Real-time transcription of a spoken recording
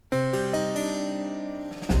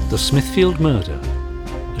The Smithfield Murder,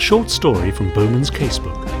 a short story from Bowman's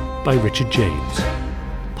Casebook by Richard James,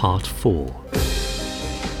 Part 4.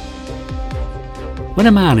 When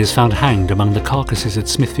a man is found hanged among the carcasses at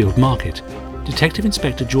Smithfield Market, Detective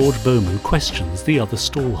Inspector George Bowman questions the other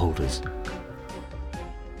stallholders.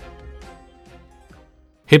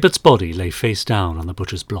 Hibbert's body lay face down on the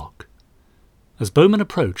butcher's block. As Bowman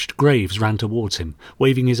approached, Graves ran towards him,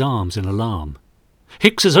 waving his arms in alarm.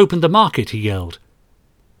 "Hicks has opened the market," he yelled.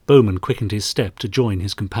 Bowman quickened his step to join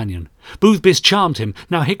his companion. "Boothby's charmed him,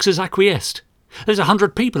 now Hicks has acquiesced. There's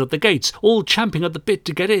 100 people at the gates, all champing at the bit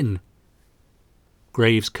to get in."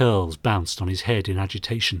 Graves' curls bounced on his head in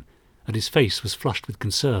agitation, and his face was flushed with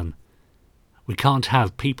concern. "We can't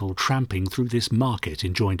have people tramping through this market,"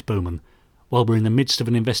 enjoined Bowman, "while we're in the midst of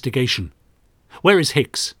an investigation. Where is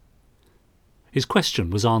Hicks?" His question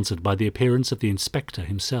was answered by the appearance of the inspector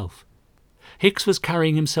himself. Hicks was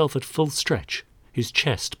carrying himself at full stretch, his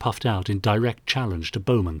chest puffed out in direct challenge to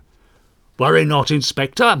Bowman. "Worry not,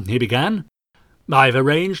 Inspector," he began. "I've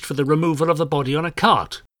arranged for the removal of the body on a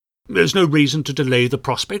cart. There's no reason to delay the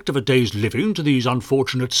prospect of a day's living to these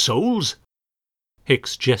unfortunate souls."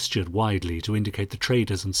 Hicks gestured widely to indicate the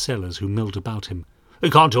traders and sellers who milled about him. "They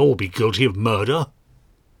can't all be guilty of murder."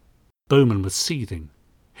 Bowman was seething.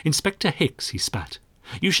 "Inspector Hicks," he spat,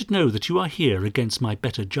 "you should know that you are here against my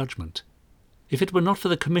better judgment. If it were not for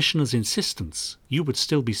the Commissioner's insistence, you would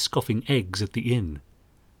still be scoffing eggs at the inn."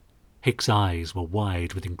 Hicks's eyes were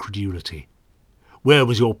wide with incredulity. "Where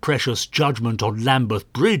was your precious judgment on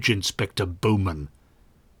Lambeth Bridge, Inspector Bowman?"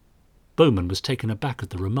 Bowman was taken aback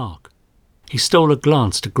at the remark. He stole a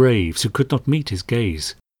glance to Graves, who could not meet his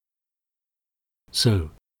gaze.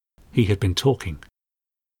 So, he had been talking.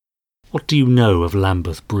 "What do you know of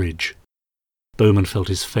Lambeth Bridge?" Bowman felt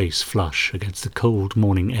his face flush against the cold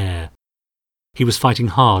morning air. He was fighting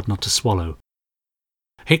hard not to swallow.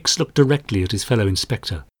 Hicks looked directly at his fellow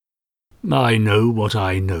inspector. "I know what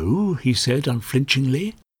I know," he said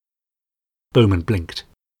unflinchingly. Bowman blinked.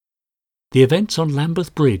 The events on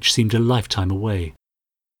Lambeth Bridge seemed a lifetime away.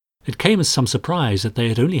 It came as some surprise that they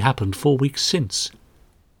had only happened 4 weeks since.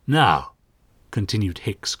 "Now," continued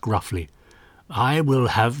Hicks gruffly, "I will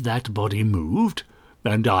have that body moved,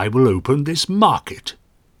 and I will open this market."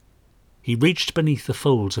 He reached beneath the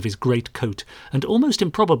folds of his great coat and, almost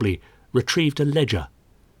improbably, retrieved a ledger.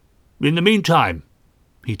 "In the meantime,"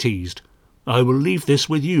 he teased, "I will leave this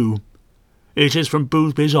with you. It is from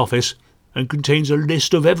Boothby's office, and contains a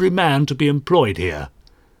list of every man to be employed here.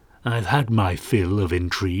 I've had my fill of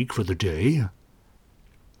intrigue for the day."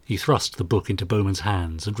 He thrust the book into Bowman's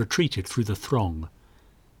hands and retreated through the throng.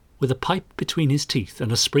 With a pipe between his teeth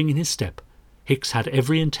and a spring in his step, Hicks had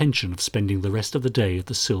every intention of spending the rest of the day at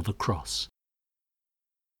the Silver Cross.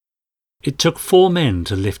 It took 4 men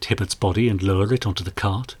to lift Hibbert's body and lower it onto the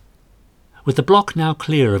cart. With the block now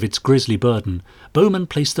clear of its grisly burden, Bowman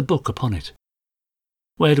placed the book upon it.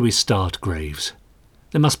 "Where do we start, Graves?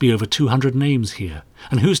 There must be over 200 names here,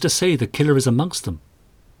 and who's to say the killer is amongst them?"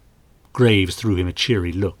 Graves threw him a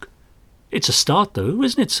cheery look. "It's a start, though,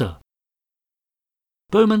 isn't it, sir?"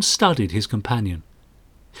 Bowman studied his companion.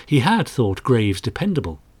 He had thought Graves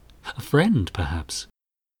dependable. A friend, perhaps.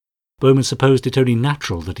 Bowman supposed it only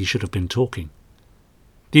natural that he should have been talking.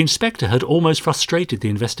 The inspector had almost frustrated the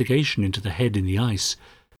investigation into the head in the ice,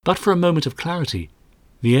 but for a moment of clarity,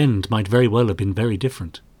 the end might very well have been very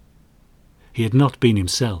different. He had not been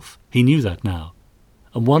himself, he knew that now,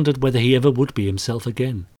 and wondered whether he ever would be himself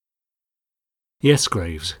again. "Yes,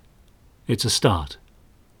 Graves, it's a start.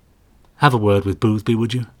 Have a word with Boothby,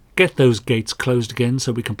 would you? Get those gates closed again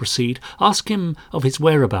so we can proceed. Ask him of his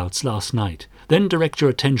whereabouts last night. Then direct your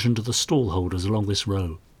attention to the stallholders along this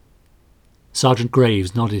row." Sergeant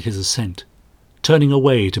Graves nodded his assent, turning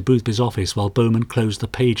away to Boothby's office while Bowman closed the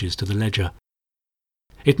pages to the ledger.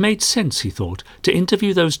 It made sense, he thought, to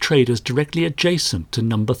interview those traders directly adjacent to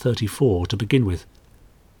number 34 to begin with.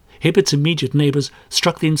 Hibbert's immediate neighbours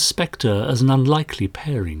struck the inspector as an unlikely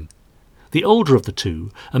pairing. The older of the two,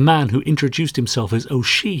 a man who introduced himself as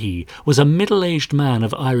O'Sheehy, was a middle-aged man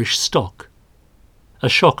of Irish stock. A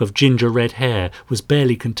shock of ginger-red hair was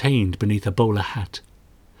barely contained beneath a bowler hat.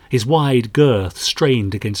 His wide girth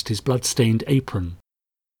strained against his blood-stained apron.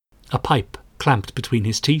 A pipe clamped between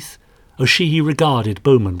his teeth, O'Sheehy regarded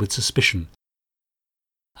Bowman with suspicion.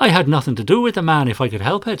 "I had nothing to do with the man if I could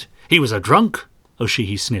help it. He was a drunk,"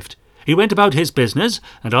 O'Sheehy sniffed. "He went about his business,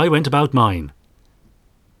 and I went about mine."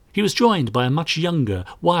 He was joined by a much younger,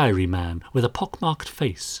 wiry man with a pock-marked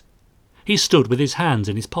face. He stood with his hands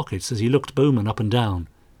in his pockets as he looked Bowman up and down.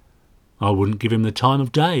 "I wouldn't give him the time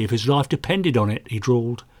of day if his life depended on it," he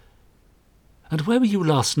drawled. "And where were you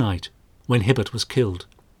last night, when Hibbert was killed?"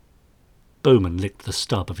 Bowman licked the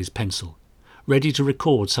stub of his pencil, ready to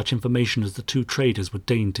record such information as the two traders would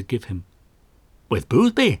deign to give him. "With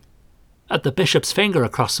Boothby, at the Bishop's Finger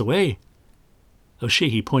across the way."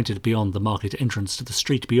 O'Sheehy pointed beyond the market entrance to the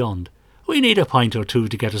street beyond. "We need a pint or two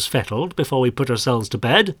to get us fettled before we put ourselves to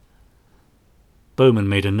bed." Bowman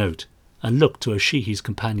made a note and looked to O'Sheehy's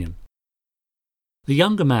companion. The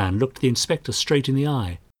younger man looked the inspector straight in the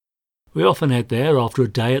eye. "We often head there after a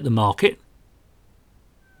day at the market."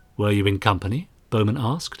 "Were you in company?" Bowman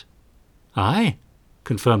asked. "Aye,"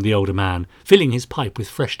 confirmed the older man, filling his pipe with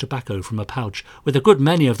fresh tobacco from a pouch, "with a good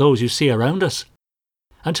many of those you see around us.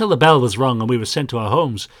 Until the bell was rung and we were sent to our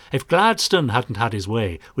homes, if Gladstone hadn't had his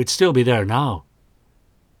way, we'd still be there now."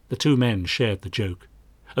 The two men shared the joke,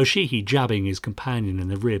 O'Sheehy jabbing his companion in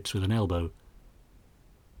the ribs with an elbow.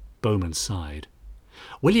 Bowman sighed.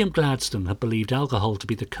 William Gladstone had believed alcohol to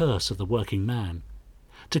be the curse of the working man.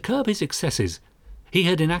 To curb his excesses, he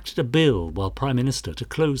had enacted a bill while Prime Minister to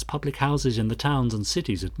close public houses in the towns and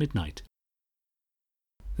cities at midnight.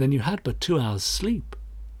 "Then you had but 2 hours' sleep."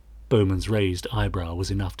 Bowman's raised eyebrow was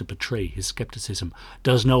enough to betray his scepticism.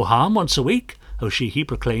 "Does no harm once a week," O'Sheehy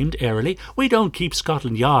proclaimed airily. "We don't keep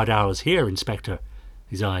Scotland Yard hours here, Inspector."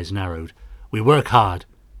 His eyes narrowed. "We work hard,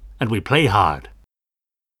 and we play hard."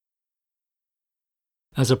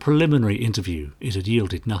 As a preliminary interview, it had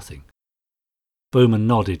yielded nothing. Bowman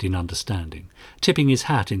nodded in understanding, tipping his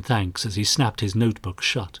hat in thanks as he snapped his notebook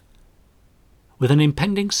shut. With an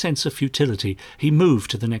impending sense of futility, he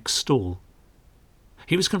moved to the next stall.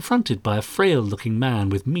 He was confronted by a frail-looking man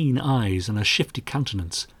with mean eyes and a shifty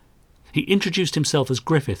countenance. He introduced himself as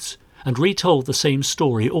Griffiths and retold the same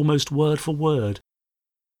story almost word for word.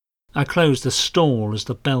 "I closed the stall as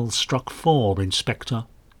the bell struck 4, Inspector."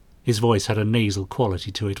 His voice had a nasal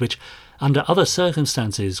quality to it which, under other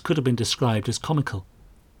circumstances, could have been described as comical.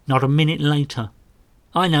 "Not a minute later.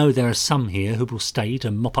 I know there are some here who will stay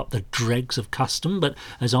to mop up the dregs of custom, but,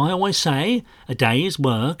 as I always say, a day's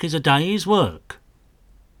work is a day's work."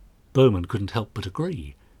 Bowman couldn't help but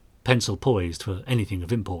agree, pencil poised for anything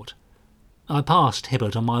of import. "I passed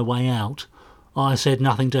Hibbert on my way out. I said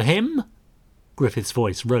nothing to him." Griffith's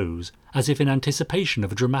voice rose, as if in anticipation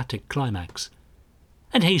of a dramatic climax.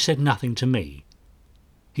 "And he said nothing to me."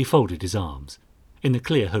 He folded his arms, in the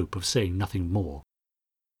clear hope of saying nothing more.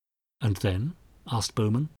 "And then?" asked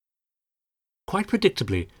Bowman. Quite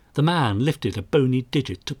predictably, the man lifted a bony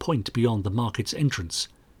digit to point beyond the market's entrance.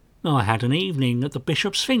 "I had an evening at the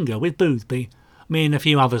Bishop's Finger with Boothby. Me and a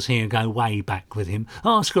few others here go way back with him.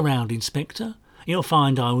 Ask around, Inspector. You'll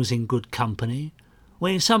find I was in good company.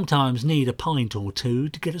 We sometimes need a pint or two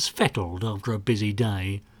to get us fettled after a busy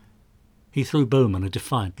day." He threw Bowman a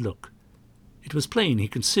defiant look. It was plain he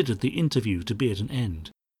considered the interview to be at an end.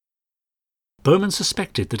 Bowman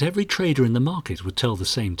suspected that every trader in the market would tell the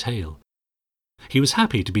same tale. He was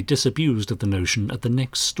happy to be disabused of the notion at the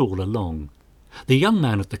next stall along. The young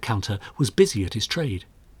man at the counter was busy at his trade.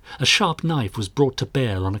 A sharp knife was brought to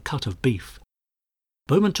bear on a cut of beef.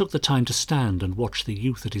 Bowman took the time to stand and watch the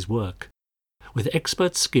youth at his work. With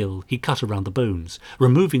expert skill he cut around the bones,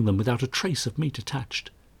 removing them without a trace of meat attached.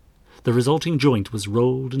 The resulting joint was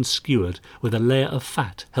rolled and skewered with a layer of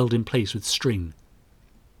fat held in place with string.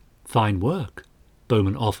 "Fine work,"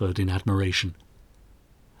 Bowman offered in admiration.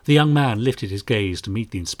 The young man lifted his gaze to meet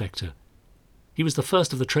the inspector. He was the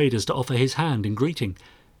first of the traders to offer his hand in greeting.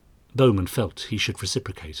 Bowman felt he should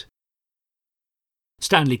reciprocate.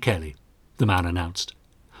 "Stanley Kelly," the man announced,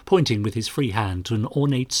 pointing with his free hand to an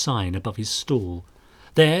ornate sign above his stall.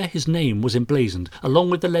 There his name was emblazoned, along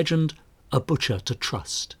with the legend, "A Butcher to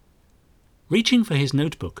Trust." Reaching for his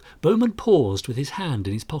notebook, Bowman paused with his hand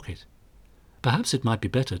in his pocket. Perhaps it might be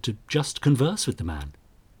better to just converse with the man.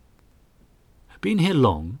 "Been here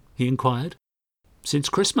long?" he inquired. "Since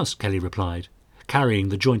Christmas," Kelly replied, carrying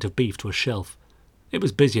the joint of beef to a shelf. "It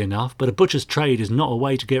was busy enough, but a butcher's trade is not a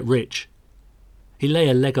way to get rich." He lay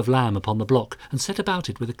a leg of lamb upon the block and set about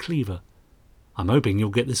it with a cleaver. "I'm hoping you'll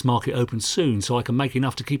get this market open soon so I can make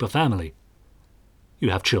enough to keep a family." "You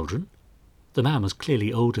have children?" The man was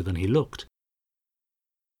clearly older than he looked.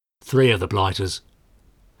 "3 of the blighters."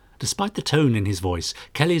 Despite the tone in his voice,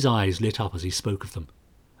 Kelly's eyes lit up as he spoke of them.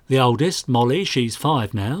 "The oldest, Molly, she's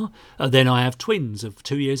 5 now. Then I have twins of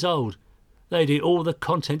 2 years old. They'd eat all the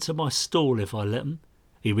contents of my stall if I let them."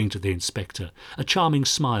 He winked at the inspector, a charming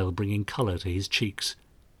smile bringing colour to his cheeks.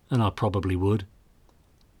 "And I probably would."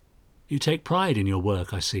 "You take pride in your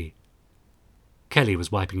work, I see." Kelly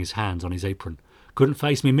was wiping his hands on his apron. "Couldn't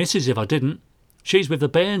face me missus if I didn't. She's with the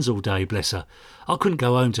bairns all day, bless her. I couldn't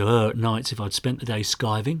go home to her at nights if I'd spent the day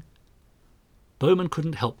skiving." Bowman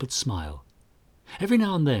couldn't help but smile. Every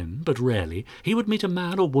now and then, but rarely, he would meet a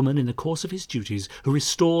man or woman in the course of his duties who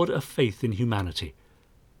restored a faith in humanity.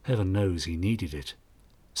 Heaven knows he needed it.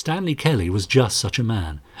 Stanley Kelly was just such a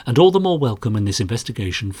man, and all the more welcome in this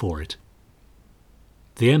investigation for it.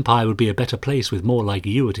 The Empire would be a better place with more like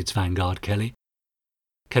you at its vanguard, Kelly.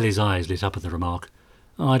 Kelly's eyes lit up at the remark.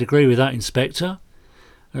 I'd agree with that, Inspector.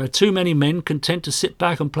 There are too many men content to sit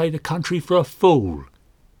back and play the country for a fool.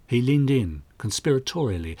 He leaned in,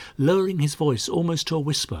 conspiratorially, lowering his voice almost to a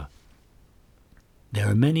whisper. There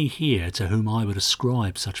are many here to whom I would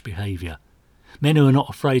ascribe such behaviour. Men who are not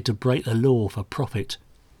afraid to break the law for profit.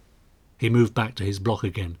 He moved back to his block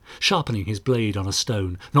again, sharpening his blade on a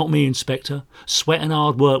stone. Not me, Inspector. Sweat and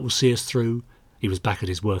hard work will see us through. He was back at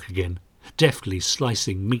his work again, deftly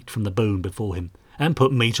slicing meat from the bone before him, and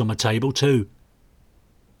put meat on my table too.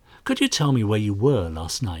 Could you tell me where you were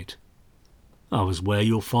last night? I was where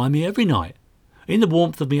you'll find me every night, in the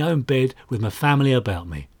warmth of my own bed with my family about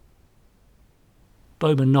me.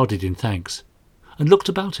 Bowman nodded in thanks, and looked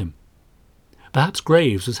about him. Perhaps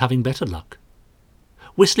Graves was having better luck.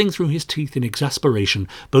 Whistling through his teeth in exasperation,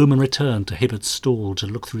 Bowman returned to Hibbert's stall to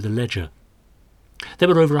look through the ledger. There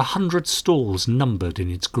were over 100 stalls numbered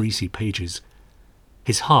in its greasy pages.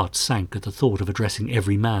 His heart sank at the thought of addressing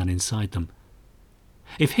every man inside them.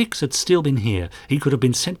 If Hicks had still been here, he could have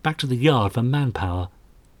been sent back to the yard for manpower.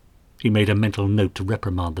 He made a mental note to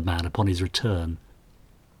reprimand the man upon his return.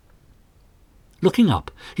 Looking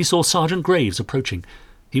up, he saw Sergeant Graves approaching.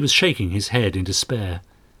 He was shaking his head in despair.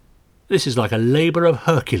 This is like a labour of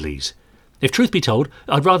Hercules. If truth be told,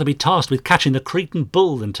 I'd rather be tasked with catching the Cretan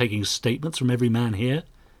bull than taking statements from every man here.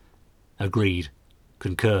 Agreed,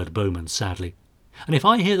 concurred Bowman sadly. And if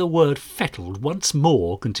I hear the word fettled once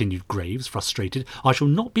more, continued Graves, frustrated, I shall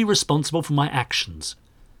not be responsible for my actions.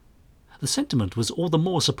 The sentiment was all the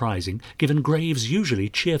more surprising, given Graves' usually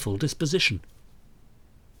cheerful disposition.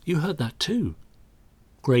 You heard that too?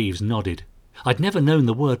 Graves nodded. I'd never known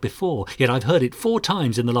the word before, yet I've heard it 4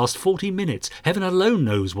 times in the last 40 minutes. Heaven alone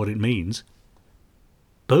knows what it means.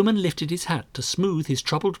 Bowman lifted his hat to smooth his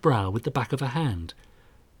troubled brow with the back of a hand.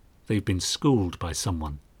 They've been schooled by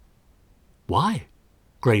someone. Why?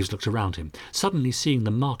 Graves looked around him, suddenly seeing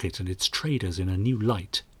the market and its traders in a new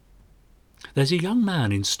light. There's a young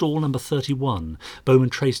man in stall number 31. Bowman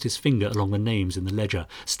traced his finger along the names in the ledger.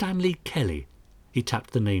 Stanley Kelly. He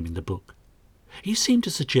tapped the name in the book. He seemed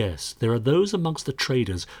to suggest there are those amongst the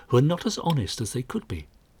traders who are not as honest as they could be.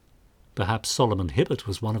 Perhaps Solomon Hibbert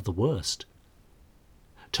was one of the worst.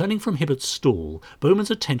 Turning from Hibbert's stall, Bowman's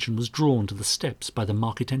attention was drawn to the steps by the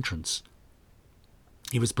market entrance.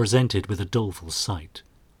 He was presented with a doleful sight.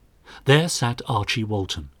 There sat Archie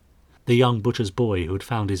Walton, the young butcher's boy who had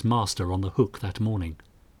found his master on the hook that morning.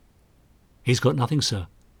 He's got nothing, sir.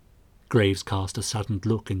 Graves cast a saddened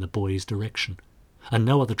look in the boy's direction. And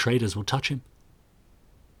no other traders will touch him.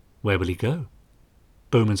 Where will he go?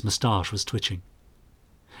 Bowman's moustache was twitching.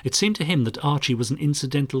 It seemed to him that Archie was an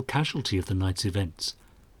incidental casualty of the night's events.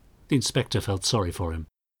 The inspector felt sorry for him.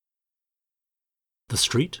 The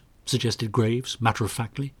street? Suggested Graves,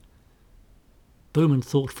 matter-of-factly. Bowman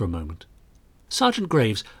thought for a moment. Sergeant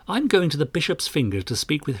Graves, I'm going to the Bishop's Finger to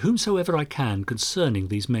speak with whomsoever I can concerning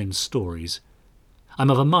these men's stories.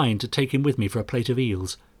 I'm of a mind to take him with me for a plate of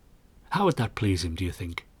eels. How would that please him, do you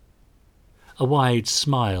think? A wide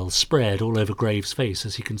smile spread all over Graves' face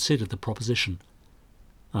as he considered the proposition.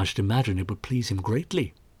 I should imagine it would please him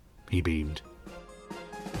greatly, he beamed.